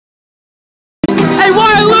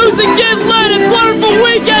get lit. It's wonderful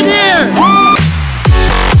weekend here.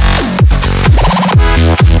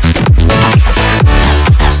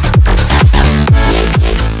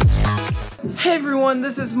 Hey everyone,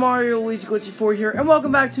 this is Mario Luigi Glitchy 4 here, and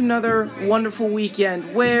welcome back to another wonderful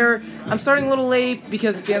weekend where I'm starting a little late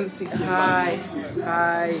because at the end of the season.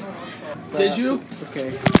 Hi. Did you?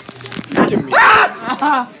 Okay.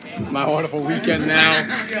 It's my wonderful weekend now.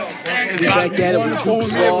 Get back at it with 2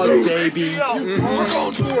 claws, baby.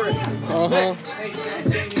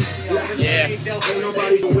 Yeah.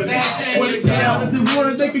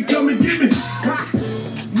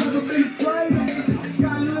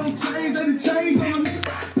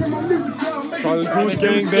 Charlie Goose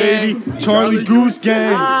Gang, baby. Charlie Goose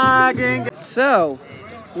Gang. So,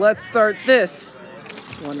 let's start this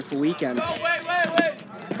wonderful weekend.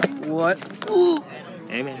 What?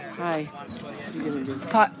 Hey man. Hi. What are you gonna do?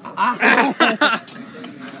 Hi.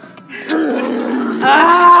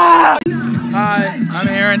 Hi, I'm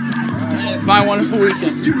Aaron. It's my wonderful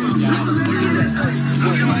weekend.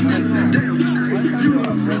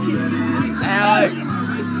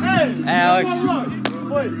 Alex.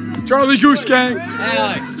 Charlie Goose Gang.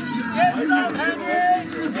 Alex.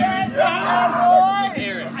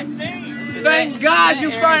 Thank God you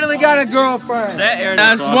finally got a girlfriend. Is that Aaron?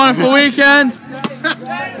 That's a wonderful weekend.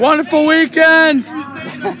 Wonderful weekend.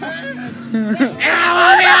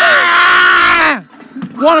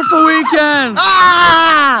 Wonderful weekend.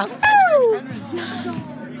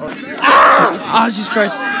 Oh, Jesus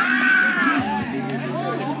Christ.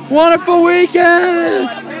 Wonderful weekend.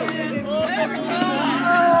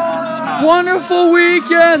 Wonderful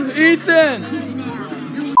weekend, Ethan.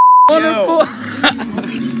 Wonderful.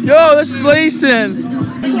 Yo, this is Layson.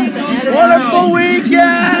 Wonderful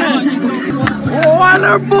weekend.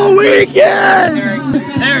 Wonderful weekend.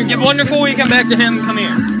 Aaron, give wonderful weekend back to him. Come here.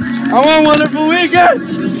 I want wonderful weekend.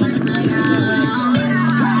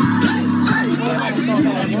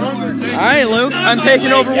 Alright, Luke. I'm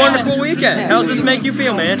taking over wonderful weekend. How does this make you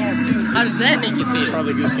feel, man? How does that make you feel?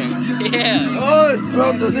 Probably Goose Gang. Yeah. Oh, this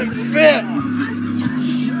belt doesn't fit.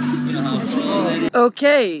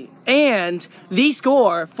 Okay, and the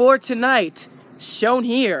score for tonight shown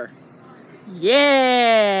here.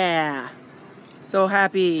 Yeah! So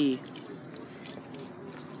happy.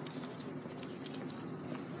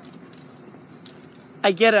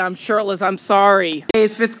 I get it, I'm shirtless, I'm sorry. Hey,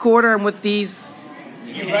 it's 5th quarter, I'm with these.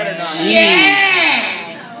 You better not.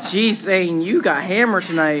 Yeah! Jeez, Zane, you got hammered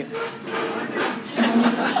tonight.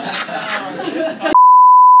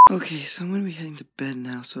 Okay, so I'm gonna be heading to bed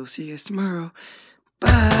now, so see you guys tomorrow.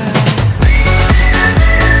 Bye!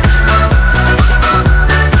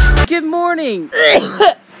 Good morning!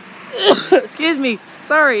 Excuse me,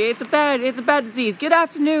 sorry, it's a bad disease. Good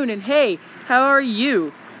afternoon, and hey, how are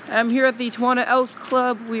you? I'm here at the Tawana Elks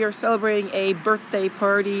Club. We are celebrating a birthday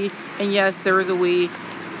party, and yes, there is a we.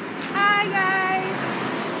 Hi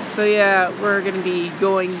guys! So yeah, we're gonna be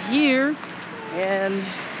going here, and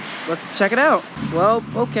let's check it out. Well,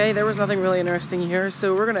 okay, there was nothing really interesting here,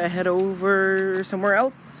 so we're gonna head over somewhere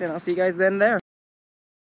else, and I'll see you guys then there.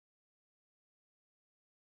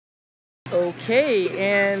 Okay,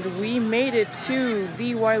 and we made it to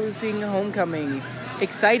the Wyalusing Homecoming.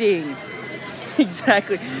 Exciting.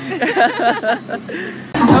 Exactly. Okay,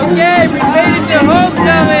 we made it to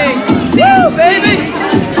homecoming! Woo, baby!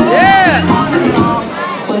 Yeah!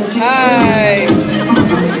 Hi!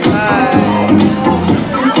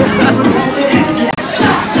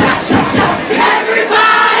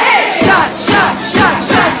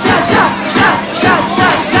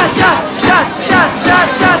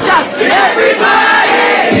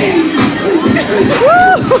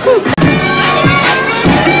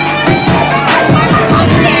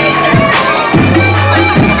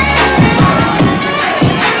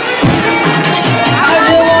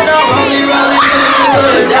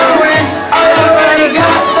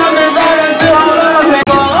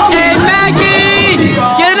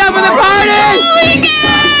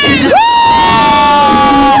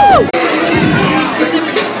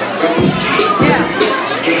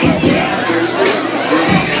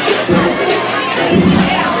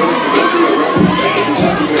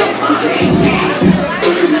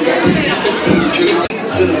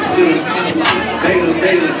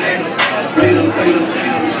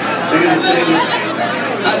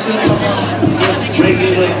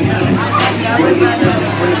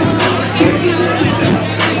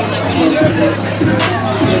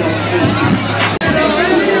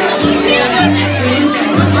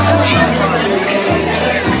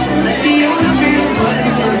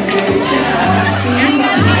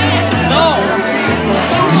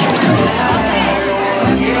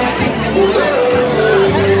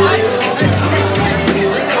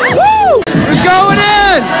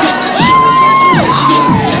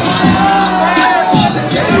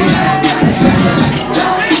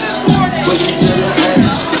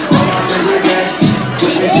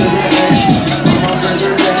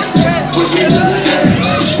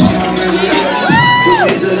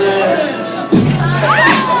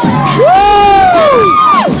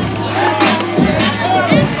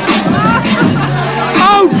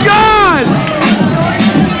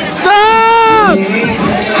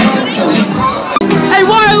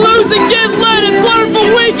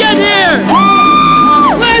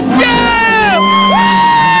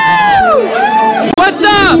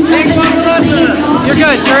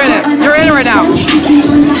 good. You're in it. You're in it right now.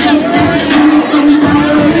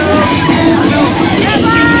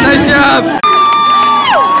 Nice job.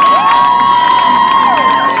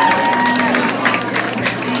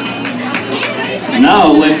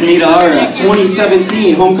 Now let's meet our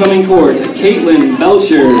 2017 homecoming court, Caitlin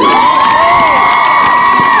Belcher,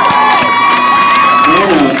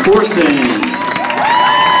 Hannah Corson,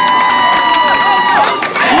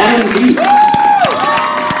 Adam Dietz,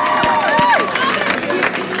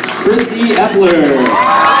 Christy Epler,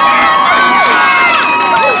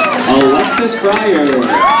 Alexis Fryer,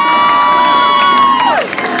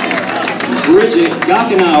 Bridget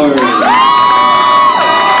Gockenauer,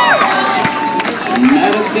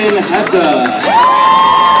 Madison Hefta,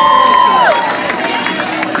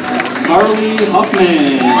 Carly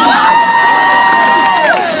Huffman.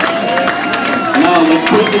 Now let's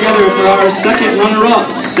put it together for our second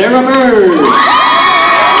runner-up, Sarah Bird.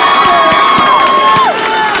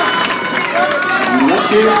 And let's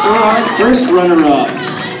hear it for our first runner-up,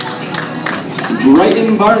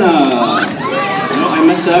 Brighton Barna. No, I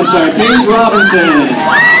messed up, I'm sorry, Paige Robinson.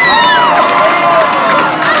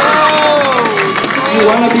 If you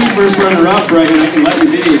want to be first runner-up, Brighton, I can let you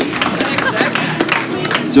be.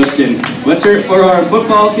 Just kidding. Let's hear it for our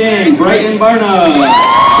football king, Brighton Barna.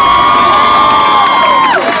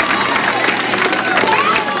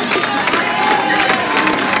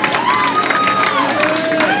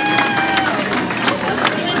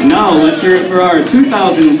 Now let's hear it for our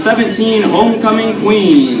 2017 homecoming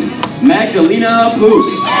queen, Magdalena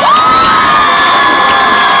Poost.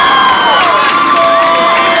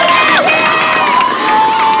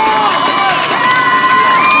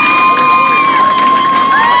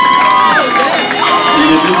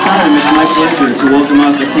 It's my pleasure to welcome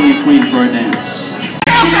out the king and queen for our dance.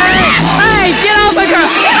 Hey, get off the ground!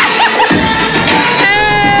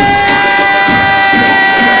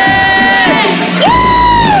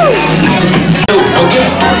 Don't give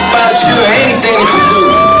about you or anything that you do.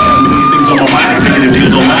 Things on my mind, executive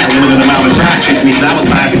deals on mine, limited amount of time, chase me dollar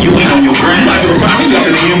signs, and you ain't on your grind. Like to find me up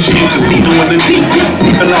in the MGM casino in the deep.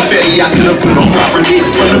 And I'm fatty, I could have put on property.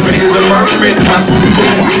 From the base of the murder rate to my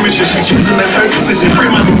permission, she choosing, that's her decision.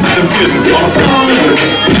 Free my to prison. On the phone with a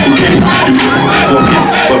who can't do for him,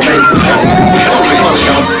 but baby,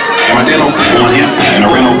 and my dental, going in, and a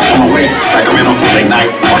rental, on my way, Sacramento, late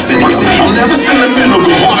night, or city. I'm never sentimental,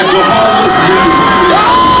 go hard, go homeless.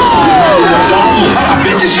 I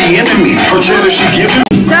bet that she into me, her cheddar she giving.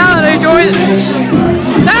 Talon, enjoy it.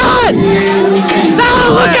 Talon! Talon,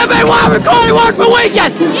 look at me while I'm recording Work for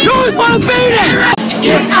Weekend! You always want to beat it!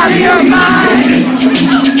 Get out of your mind!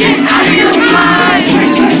 Get out of your mind!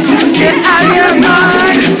 Get out of your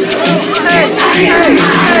mind! Hey, hey,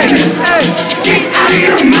 hey, hey! Get out of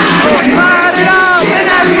your mind! Fire it up and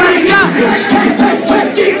everybody up!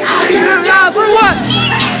 Get out of your mind! For what?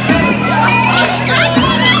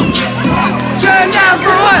 Turn down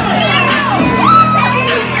for what?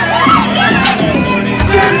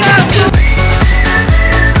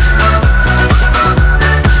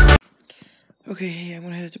 Okay, I'm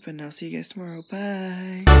gonna head to bed now. See you guys tomorrow.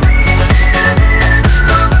 Bye.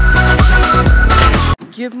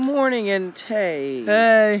 Good morning, and Tay.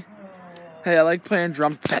 Hey. Hey, I like playing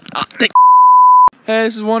drums. Hey,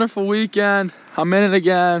 this is a wonderful weekend. I'm in it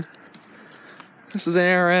again. This is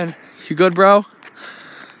Aaron. You good, bro?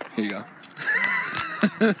 Here you go.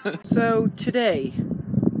 So, today,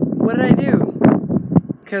 what did I do?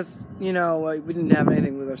 Because, you know, we didn't have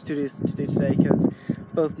anything with our studios to do today because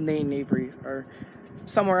both Nate and Avery are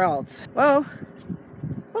somewhere else. Well,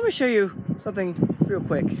 let me show you something real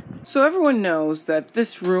quick. So everyone knows that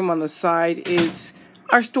this room on the side is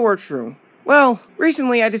our storage room. Well,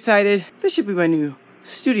 recently I decided this should be my new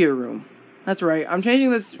studio room. That's right, I'm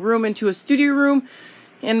changing this room into a studio room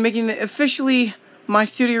and making it officially my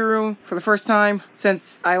studio room for the first time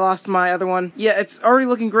since I lost my other one. Yeah, it's already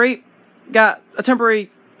looking great. Got a temporary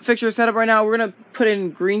fixture set up right now. We're gonna put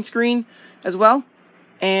in green screen as well.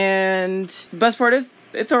 And the best part is,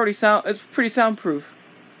 it's pretty soundproof.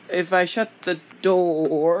 If I shut the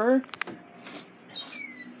door,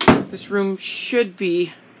 this room should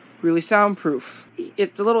be really soundproof.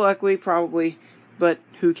 It's a little echoey probably, but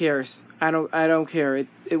who cares? I don't care.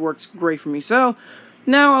 It works great for me. So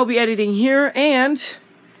now I'll be editing here and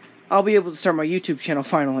I'll be able to start my YouTube channel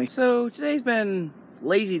finally. So today's been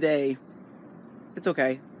lazy day. It's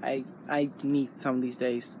okay. I need some of these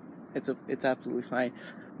days. It's absolutely fine.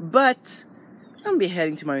 But I'm gonna be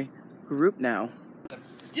heading to my group now.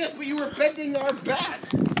 Yes, but you were bending our bat.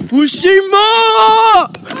 Fushima!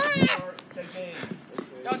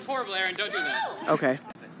 That was horrible, Aaron. Don't do that. Okay.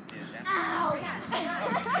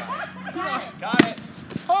 Got it.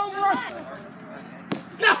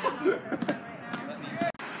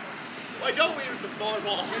 smaller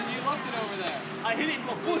ball. Because you left it over there. I hit it in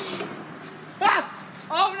a bush. Ah!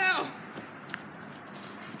 Oh no!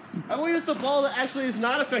 I will use the ball that actually is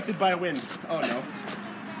not affected by wind. Oh no.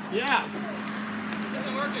 Yeah. This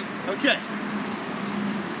isn't working. Okay.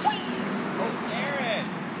 Aaron!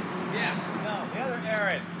 Yeah. No, the other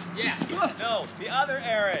Aaron. Yeah. No, the other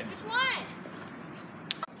Aaron. Which one?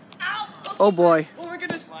 Ow! Oh boy. Oh my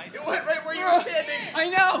goodness. It went right where you were standing. I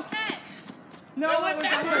know. No, It went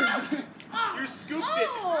backwards. You scooped it.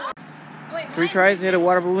 Wait, 3 tries to hit a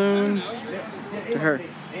water balloon. To hurt.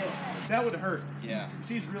 That would hurt. Yeah.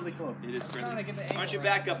 She's really close. It is Trying to friendly. get the Why don't angle you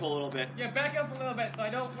right. back up a little bit? Yeah, back up a little bit so I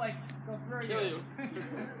don't like go through you.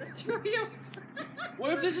 Screw you.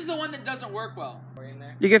 What if this is the one that doesn't work well? Are you in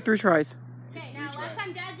there? You get 3 tries. Okay, now last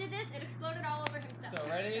time Dad did this, it exploded all over himself. So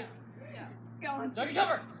ready? Go on. Ducky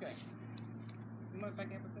cover! Let's go. You want to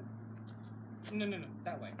back up a bit? No,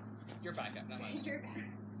 that way. You're back up, not mine. You're back.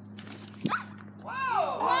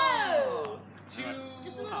 Whoa! Too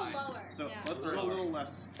Just a little high. lower. So yeah. let's go a little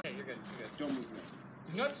less. Okay, you're good. You're good. Don't move it.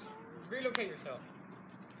 Do not relocate yourself.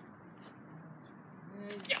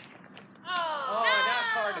 Yeah. Oh, that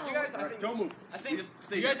part. You guys, I Alright, think, don't move. I think Just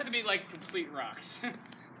stay you guys there. have to be like complete rocks.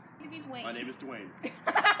 You be Wayne. My name is Dwayne.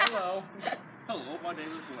 Hello. Hello, my name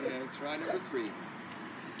is Dwayne. Okay, try number 3.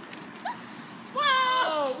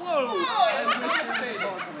 Whoa! Whoa!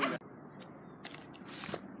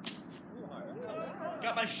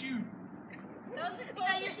 Got my shoe. That was the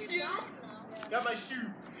closest you got, though. Got my shoe.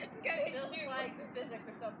 Those flags of physics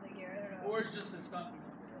or something here. I don't know. Or just as something.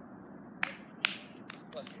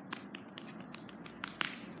 Bless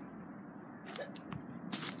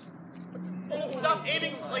you. Stop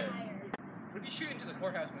aiming like. What if you shoot into the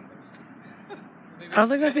courthouse windows? I don't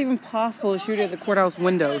think that's even possible to shoot at the courthouse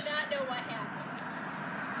windows. I do not know what happened.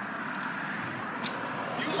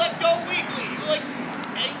 You let go weakly. You like.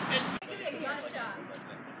 It's. Give me a gunshot.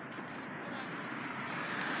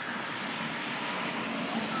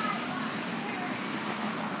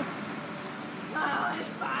 Oh, it's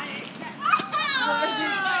funny.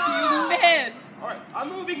 You missed! Alright, I'm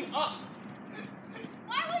moving up.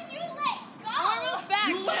 Why would you let go? I moved back.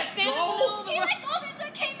 You so let I stand in the go? middle of the road. He let go, so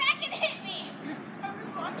it came back and hit me.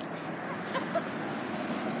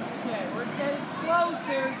 Okay, we're getting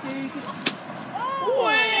closer, so you can...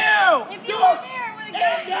 Wow! If you were there, it would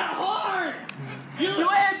have Ain't that hard? You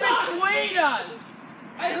hit between us!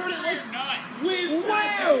 I heard it like Nice! whiz.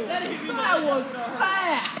 Wow! That hit me. That was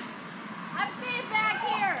fast! I'm staying back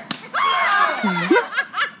here. I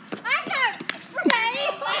got spray.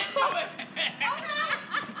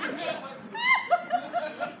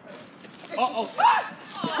 Uh-oh.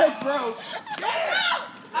 Hey, bro!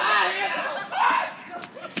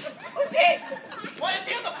 Why is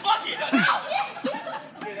he in the bucket?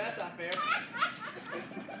 Okay, that's not fair.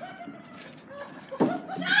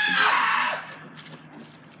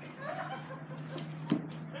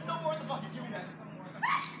 There's no more in the bucket. Give me that.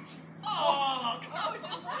 Oh,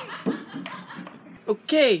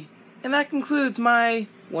 Okay, and that concludes my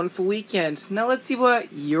wonderful weekend. Now let's see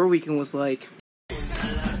what your weekend was like.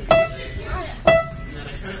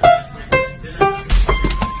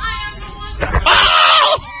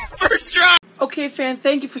 first try. Okay, fan,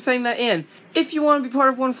 thank you for sending that in. If you want to be part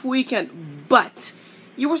of Wonderful Weekend, but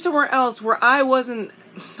you were somewhere else where I was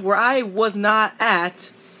not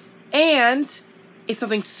at, and it's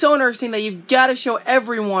something so interesting that you've got to show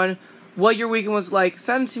everyone what your weekend was like,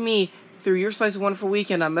 send it to me through your Slice of Wonderful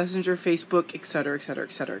Weekend on Messenger, Facebook, etc., etc.,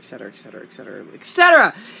 etc., etc., etc., etc.,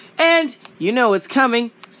 etc. And you know it's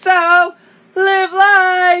coming, so live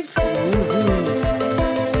life!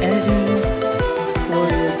 Editing for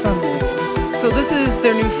your thumbnails. So this is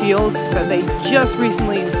their new field that they just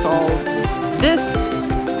recently installed. This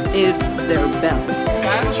is their bell.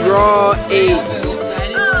 Draw 8.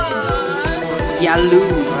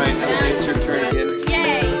 Yaloo. Alright, now it's your turn again.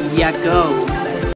 Yay. Ya go.